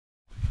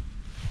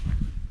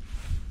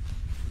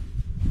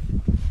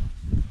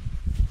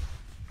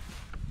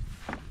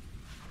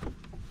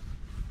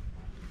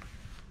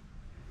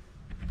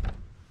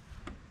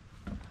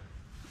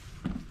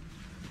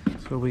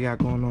What we got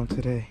going on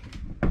today?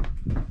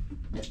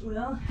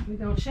 Well, we're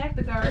gonna check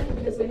the garden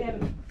because we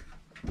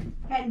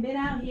hadn't been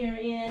out here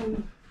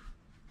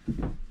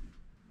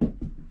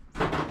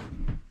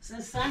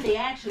since Sunday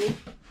actually.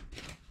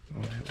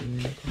 All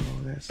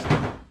that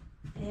stuff.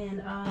 And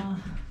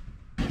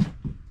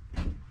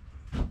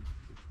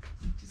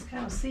just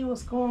kind of see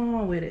what's going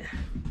on with it.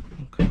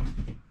 Okay.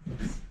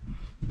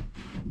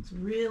 It's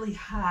really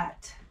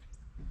hot.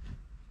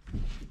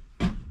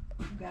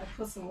 I've got to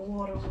put some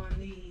water on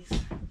these.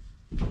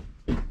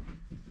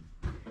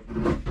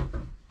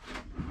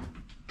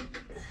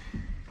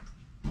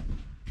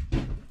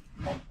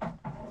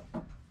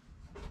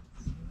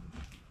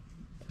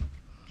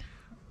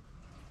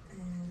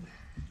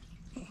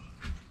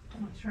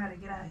 Try to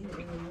get out here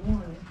in the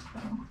morning.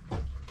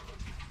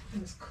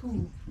 And it's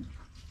cool.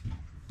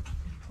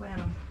 Plant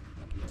them.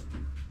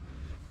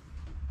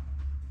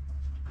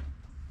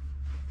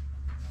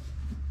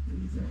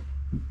 These are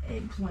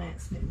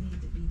eggplants that need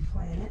to be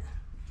planted.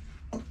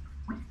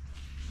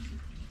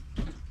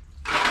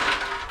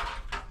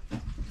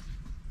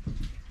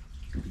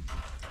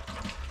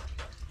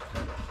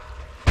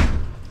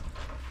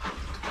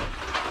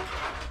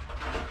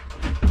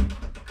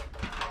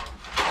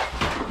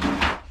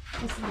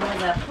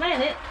 I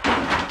planted,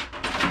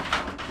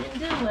 didn't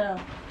do well.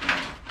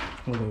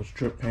 One of those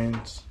drip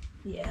pans.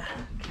 Yeah,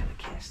 gotta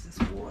catch this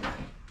water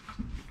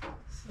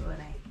so it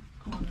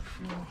ain't on the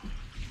floor.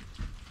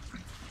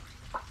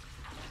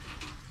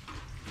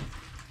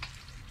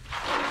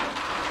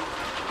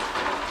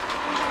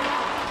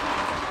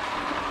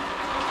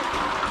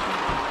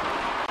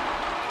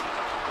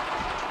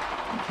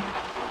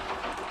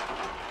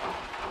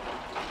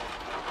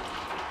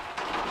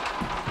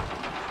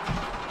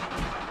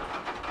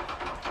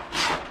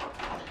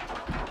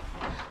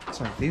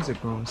 Like these are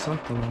growing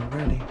something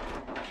already.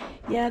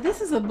 Yeah,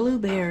 this is a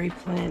blueberry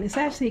plant. It's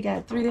actually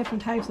got 3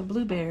 different types of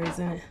blueberries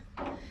in it.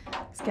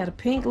 It's got a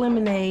pink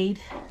lemonade,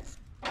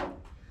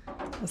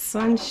 a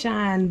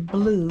sunshine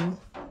blue,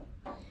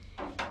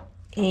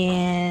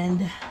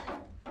 and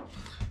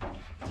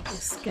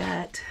it's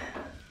got,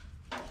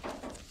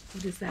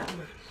 what is that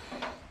one?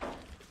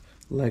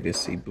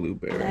 Legacy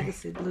blueberry.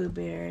 Legacy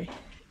blueberry.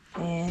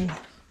 And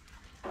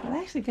I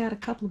actually got a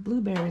couple of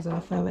blueberries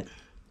off of it.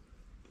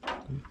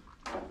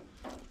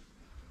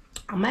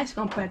 I'm actually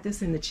gonna put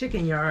this in the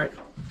chicken yard,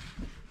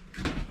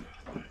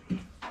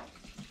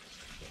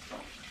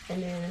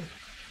 and then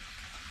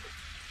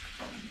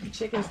the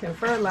chickens can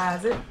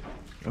fertilize it.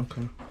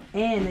 Okay.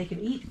 And they can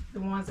eat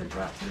the ones that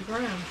drop to the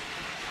ground.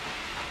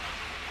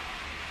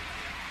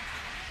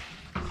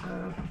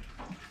 So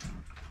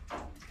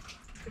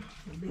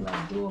it'll be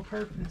like dual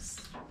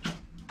purpose.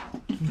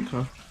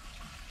 Okay.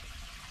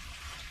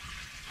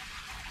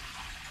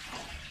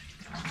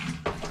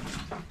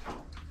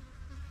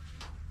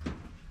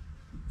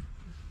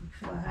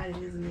 How hot it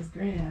is in this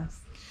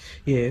greenhouse.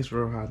 Yeah, it's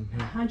real hot in here.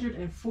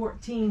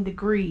 114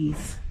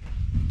 degrees.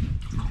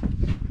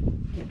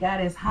 It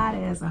got as hot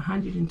as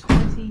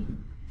 120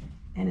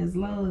 and as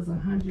low as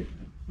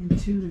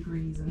 102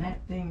 degrees, and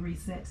that thing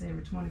resets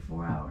every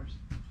 24 hours.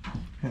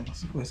 Yeah,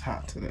 so it's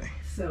hot today.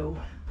 So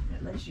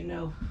that lets you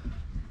know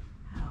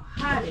how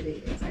hot it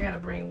is. I gotta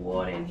bring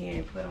water in here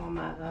and put on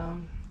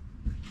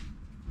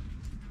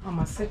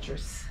my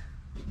citrus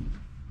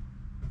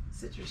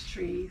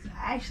trees.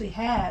 I actually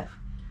have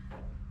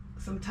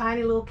some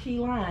tiny little key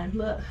lime.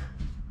 Look.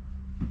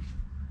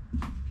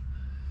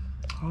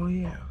 Oh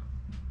yeah.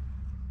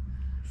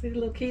 See the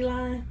little key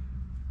lime?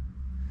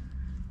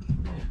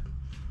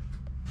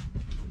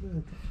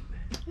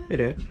 Hey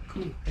there.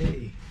 Cool.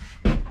 Hey.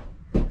 So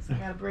I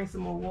gotta bring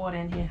some more water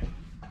in here.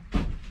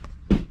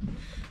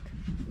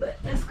 But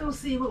let's go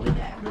see what we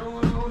got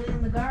going on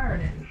in the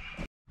garden.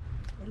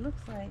 It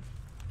looks like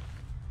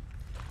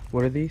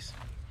What are these?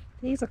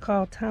 these are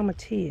called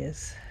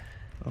tomatillas.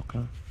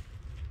 Okay.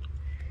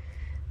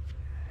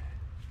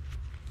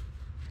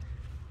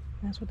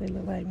 That's what they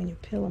look like when you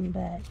peel them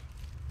back.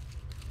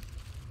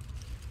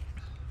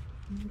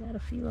 I got a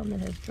few of them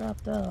that have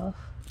dropped off.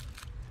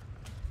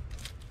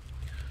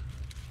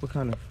 What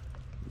kind of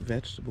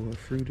vegetable or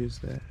fruit is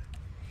that?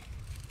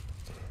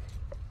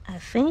 I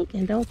think,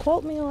 and don't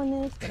quote me on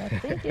this, but I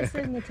think it's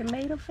in the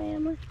tomato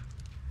family.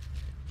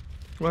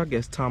 Well, I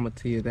guess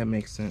tomatilla, that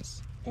makes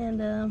sense.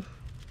 And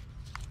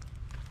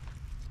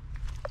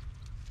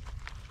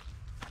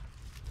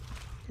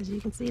as you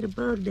can see the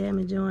bug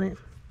damage on it.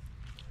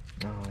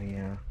 Oh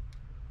yeah.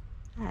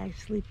 I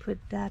actually put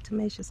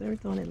diatomaceous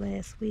earth on it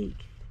last week.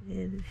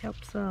 It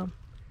helped some.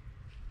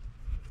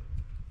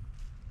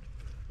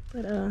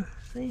 But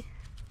see?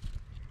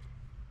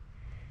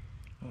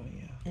 Oh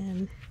yeah.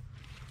 And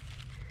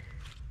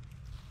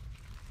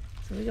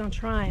so we're gonna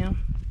try them.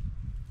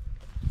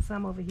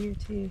 Some over here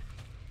too.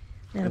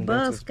 Now the And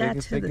bugs that's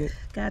as big as they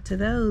got to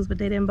those, but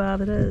they didn't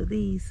bother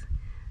these.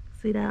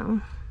 See that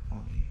one?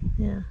 Oh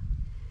yeah. Yeah.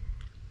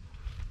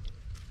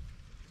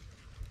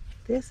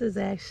 This is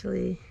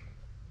actually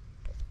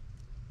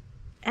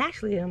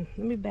let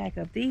me back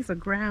up. These are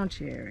ground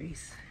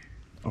cherries.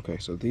 Okay,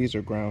 so these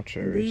are ground And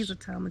cherries. these are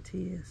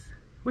tomatillas.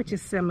 which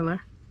is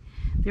similar.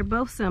 They're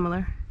both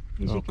similar,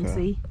 as you can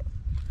see.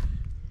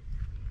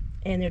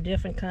 And they're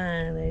different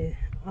kinds. They're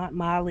Aunt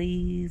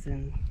Molly's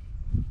and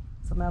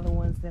some other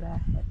ones that I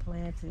had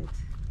planted.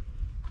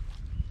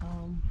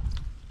 Oh,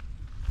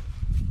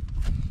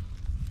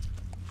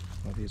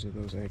 these are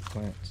those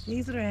eggplants.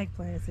 These are the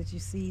eggplants that you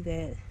see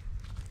that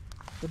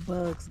the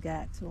bugs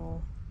got to them.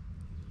 Oh,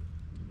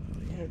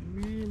 They yeah. had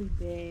really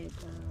bad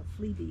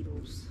flea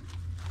beetles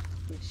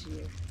this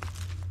year.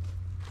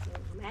 So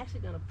I'm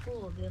actually going to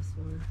pull this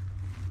one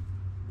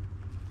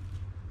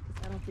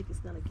because I don't think it's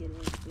going to get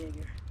any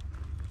bigger.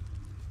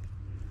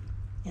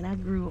 And I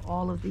grew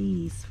all of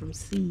these from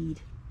seed.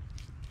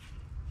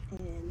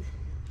 And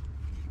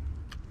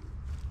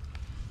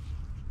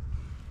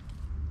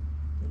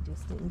they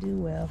just didn't do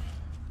well.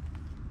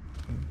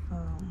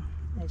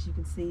 As you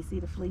can see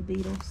the flea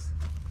beetles?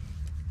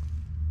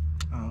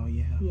 Oh,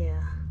 yeah.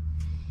 Yeah.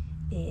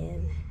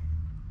 And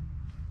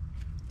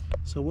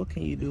So what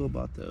can you do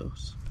about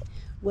those?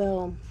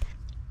 well,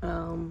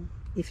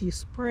 if you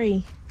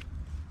spray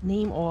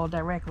neem oil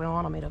directly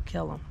on them, it'll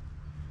kill them.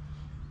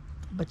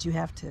 But you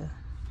have to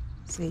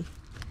see,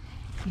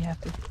 you have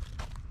to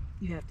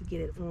get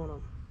it on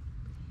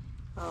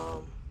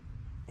them.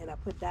 And I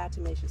put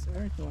diatomaceous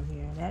earth on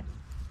here, and that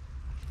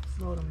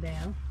slowed them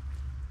down.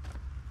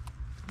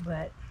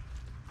 But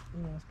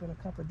you know, it's been a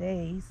couple of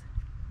days,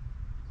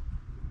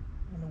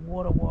 and the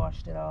water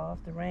washed it off.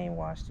 The rain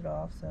washed it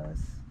off, so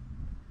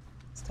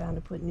it's time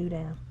to put new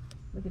down.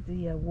 Look at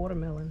the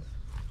watermelons.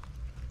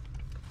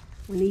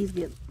 When these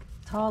get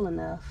tall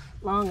enough,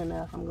 long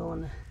enough, I'm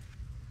going to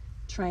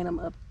train them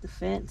up the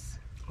fence.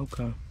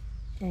 Okay.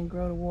 And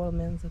grow the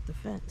watermelons up the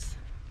fence.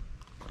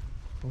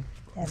 Cool.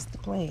 That's the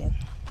plan.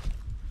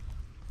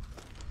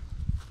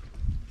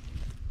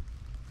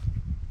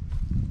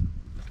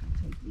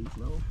 Take these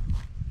little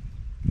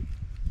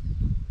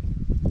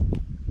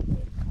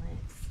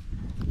plants.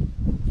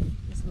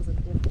 This was a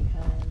different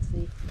kind.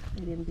 See,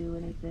 they didn't do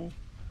anything.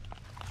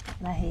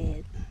 And I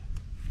had,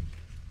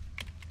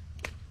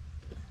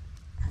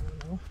 I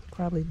don't know,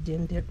 probably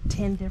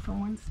 10 different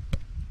ones.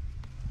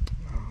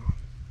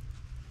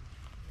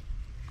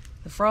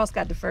 The frost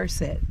got the first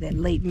set. That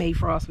late May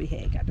frost we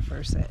had got the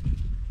first set.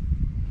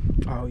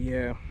 Oh,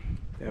 yeah.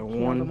 That Killed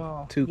them 1,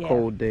 all. 2 Yeah.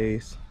 cold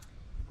days.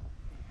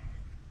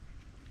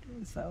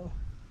 And so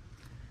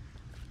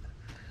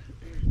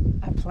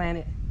I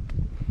planted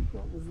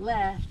what was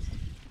left,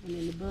 and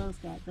then the bugs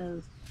got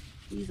those.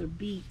 These are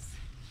beets.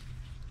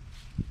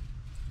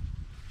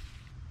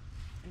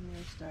 And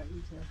they're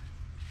starting to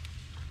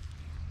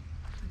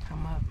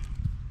come up.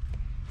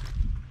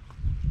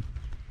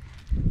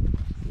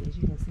 See, as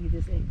you can see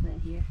this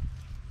eggplant here.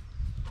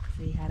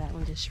 See how that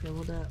one just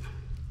shriveled up.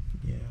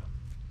 Yeah.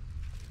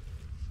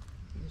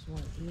 There's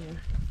one here.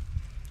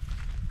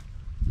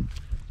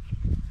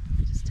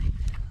 Just take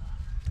that off.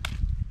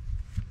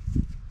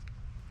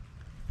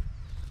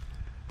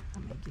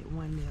 I'm gonna get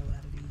one meal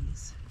out of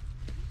these.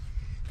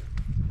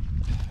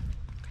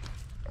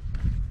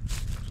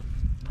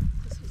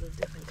 This was a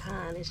different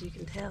kind, as you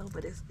can tell,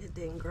 but it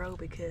didn't grow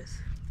because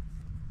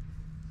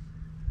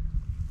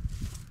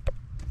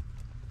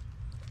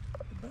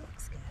the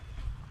bugs got it.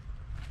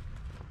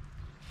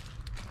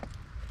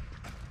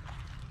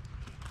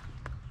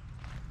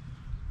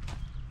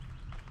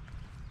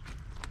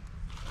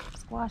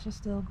 Squash is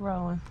still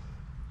growing.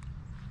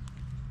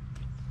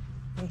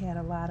 They had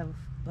a lot of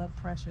bug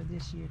pressure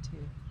this year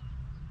too.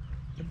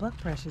 The bug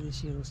pressure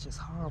this year was just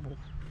horrible.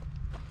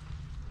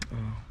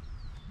 Oh.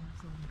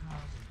 Absolutely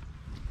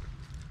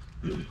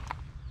horrible.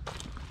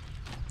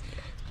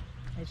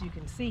 As you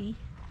can see.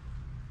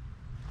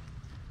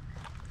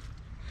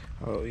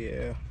 Oh,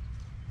 yeah.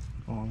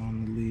 All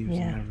on the leaves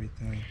Yeah. and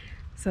everything.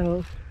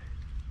 So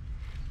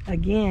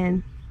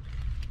again,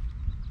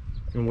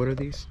 And what are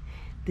these?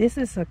 this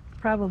is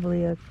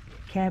probably a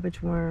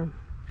cabbage worm.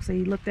 So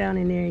you look down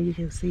in there and you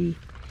can see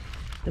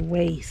the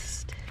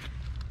waste.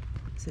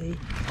 See?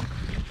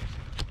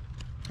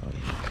 Oh,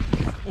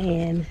 yeah.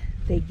 And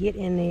they get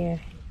in there.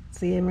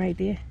 See him right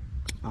there?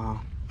 Oh.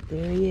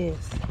 There he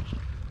is.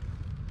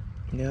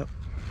 Yep.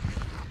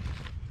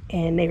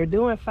 And they were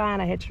doing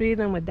fine. I had treated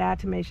them with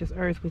diatomaceous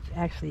earth, which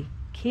actually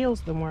kills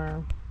the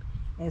worm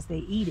as they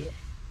eat it.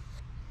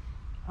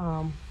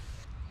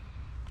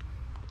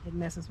 It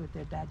messes with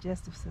their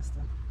digestive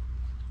system,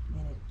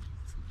 and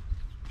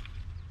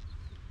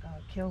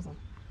it kills them.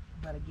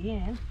 But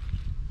again,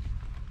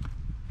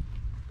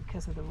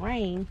 because of the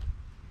rain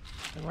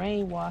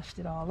washed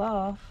it all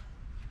off.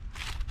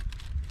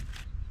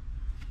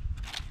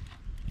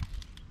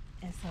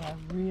 And so I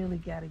really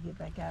got to get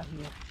back out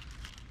here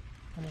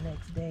on the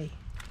next day.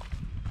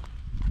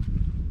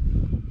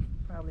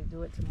 Probably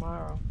do it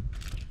tomorrow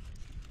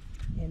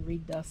and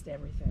redust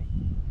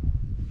everything.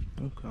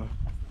 Okay.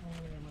 That's the only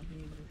way I'm gonna be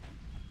able to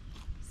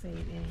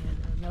save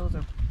any of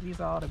them. These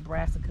are all the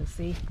brassicas.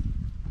 See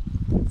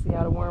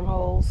all the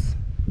wormholes?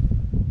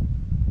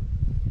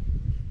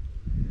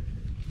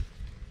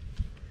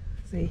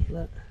 See,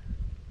 look.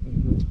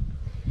 Mm-hmm.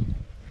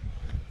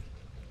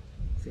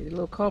 See the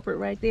little culprit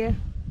right there?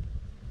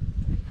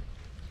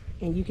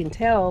 And you can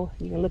tell,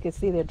 you can look and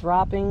see their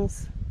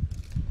droppings.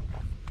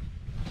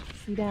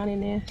 See down in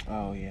there?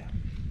 Oh yeah.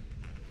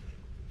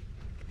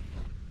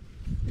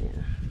 Yeah.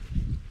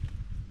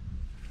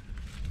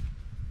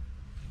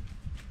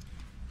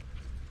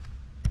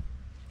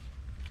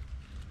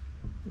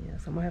 Yeah,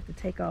 so I'm gonna have to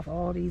take off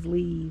all these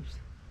leaves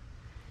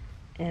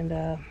and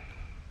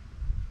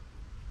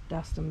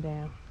dust them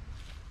down.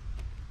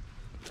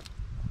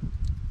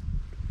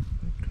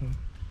 Okay.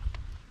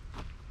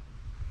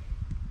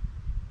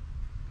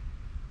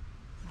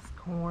 This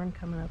corn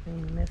coming up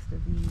in the midst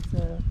of these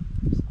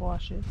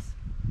squashes.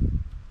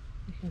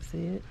 You can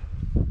see it.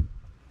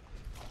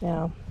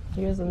 Now,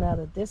 here's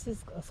another. This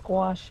is a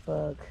squash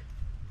bug.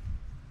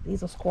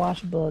 These are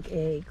squash bug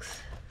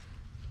eggs.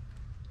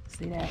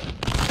 See that?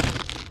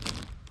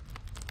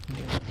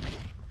 Yeah.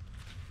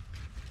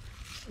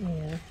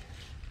 Yeah.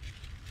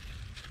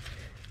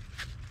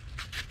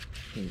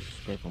 You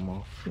scrape them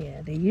off.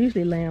 Yeah, they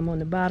usually lay them on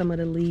the bottom of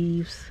the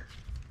leaves.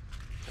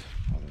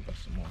 Oh, we got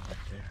some more right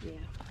there.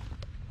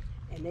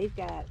 Yeah. And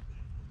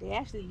they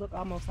actually look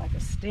almost like a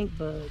stink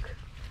bug.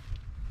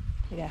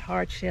 They got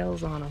hard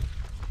shells on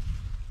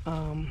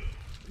them.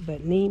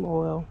 But neem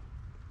oil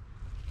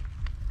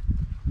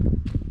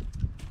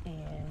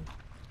and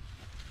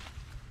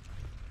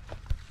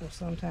will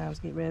sometimes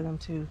get rid of them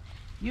too.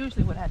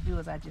 Usually what I do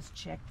is I just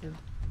check the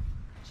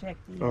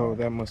Oh,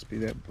 that must be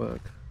that bug.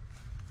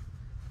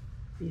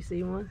 You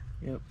see one?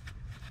 Yep.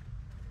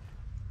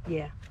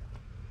 Yeah.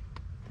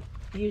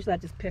 Usually I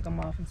just pick them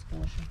off and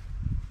squash them.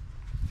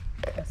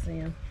 I see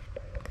them.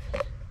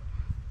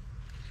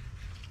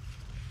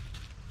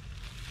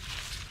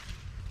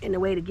 And the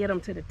way to get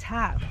them to the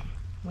top,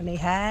 when they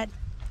hide,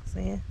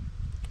 see?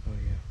 Oh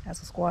yeah.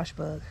 That's a squash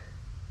bug.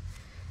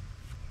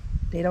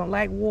 They don't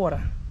like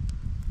water.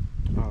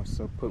 Oh,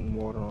 so putting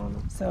water on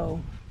them.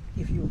 So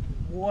if you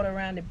water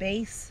around the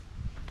base,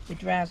 it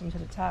drives them to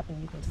the top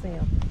and you can see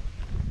them.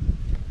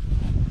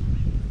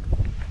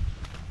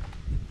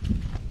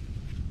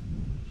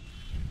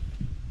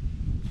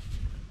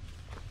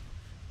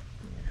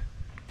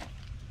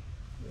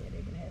 Yeah,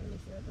 they've been having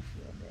this other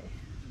field day.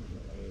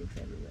 Little eggs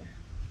everywhere.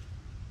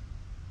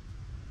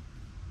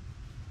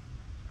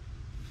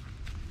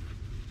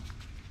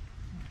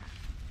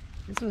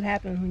 This is what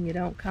happens when you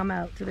don't come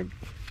out to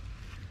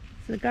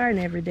the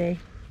garden every day.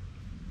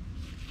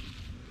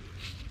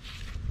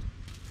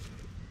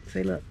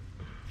 See, look.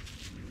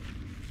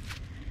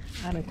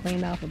 I done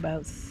cleaned off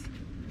about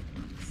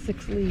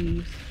 6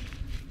 leaves.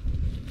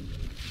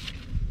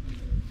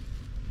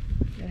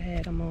 I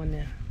had them on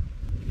there.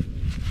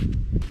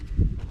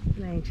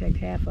 And I ain't checked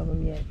half of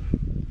them yet.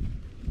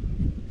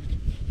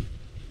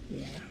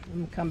 Yeah, I'm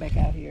gonna come back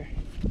out here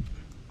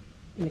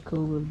in the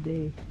cool of the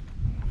day.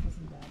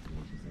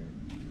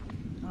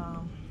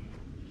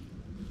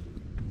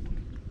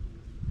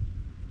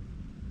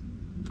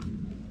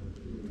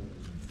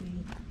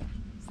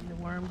 See the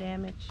worm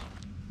damage?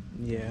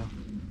 Yeah.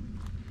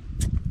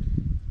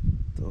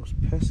 Those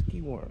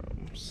pesky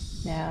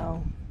worms.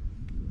 Now,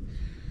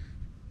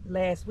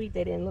 last week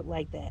they didn't look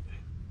like that.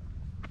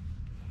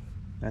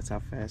 That's how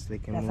fast they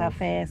can That's move. how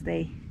fast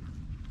they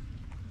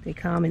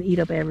come and eat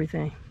up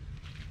everything.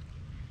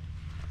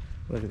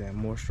 Look at that,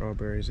 more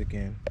strawberries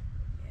again.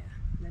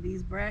 Now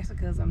these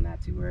brassicas I'm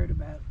not too worried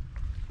about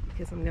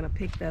because I'm gonna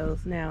pick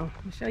those. Now,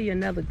 I'll show you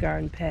another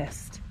garden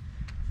pest.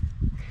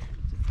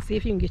 See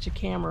if you can get your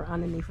camera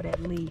underneath of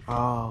that leaf.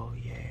 Oh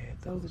yeah.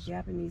 Those are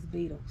Japanese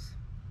beetles.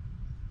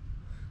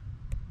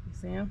 You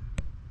see them?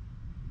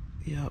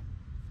 Yep.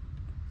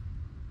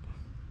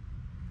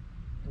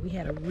 We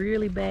had a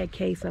really bad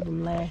case of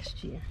them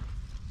last year.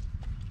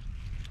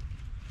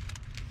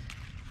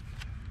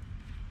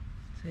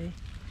 See?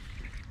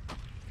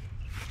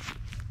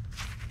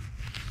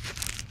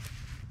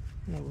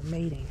 And they were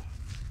mating.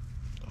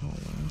 Oh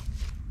wow.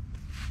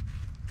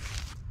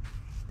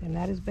 They're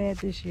not as bad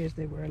this year as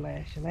they were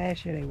last year.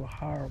 Last year they were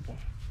horrible.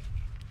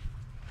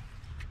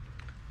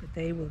 But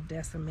they will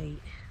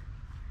decimate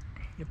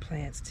your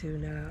plants too.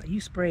 Now,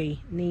 you spray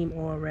neem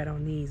oil right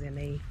on these and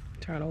they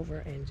turn over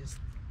and just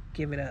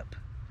give it up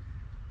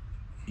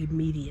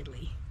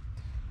immediately.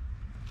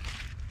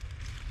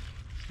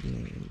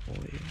 Neem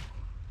oil.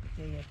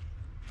 They're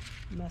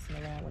messing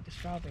around with the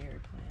strawberry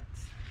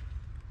plants.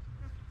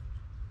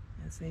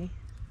 And see?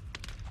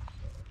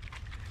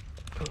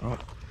 Oh,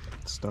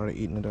 started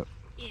eating it up.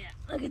 Yeah,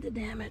 look at the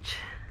damage.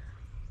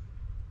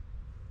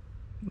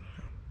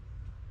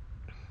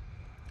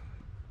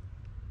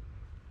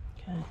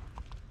 Okay.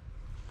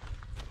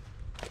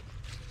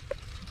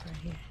 Right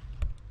here.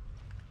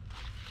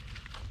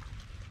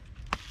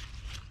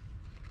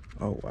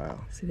 Oh wow.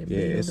 See that Yeah,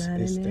 beetle it's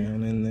down in there?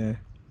 down in there.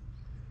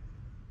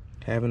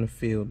 Having a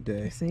field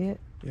day. You see it?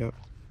 Yep.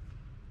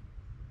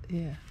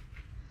 Yeah.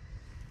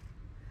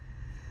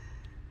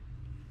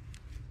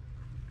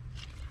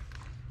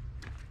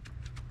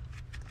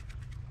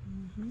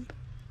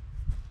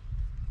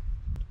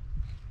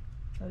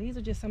 So these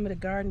are just some of the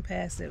garden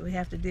pests that we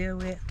have to deal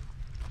with.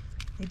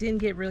 It didn't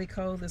get really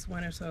cold this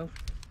winter, so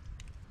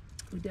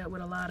we dealt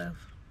with a lot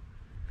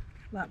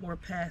more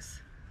pests.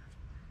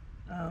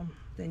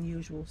 than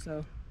usual.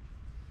 So,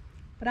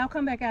 but I'll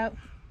come back out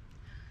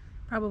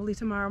probably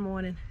tomorrow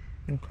morning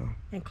Okay.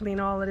 and clean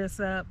all of this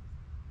up,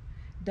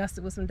 dust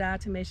it with some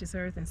diatomaceous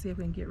earth, and see if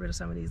we can get rid of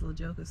some of these little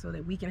jokers so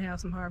that we can have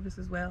some harvest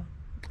as well.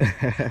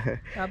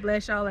 God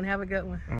bless y'all and have a good one.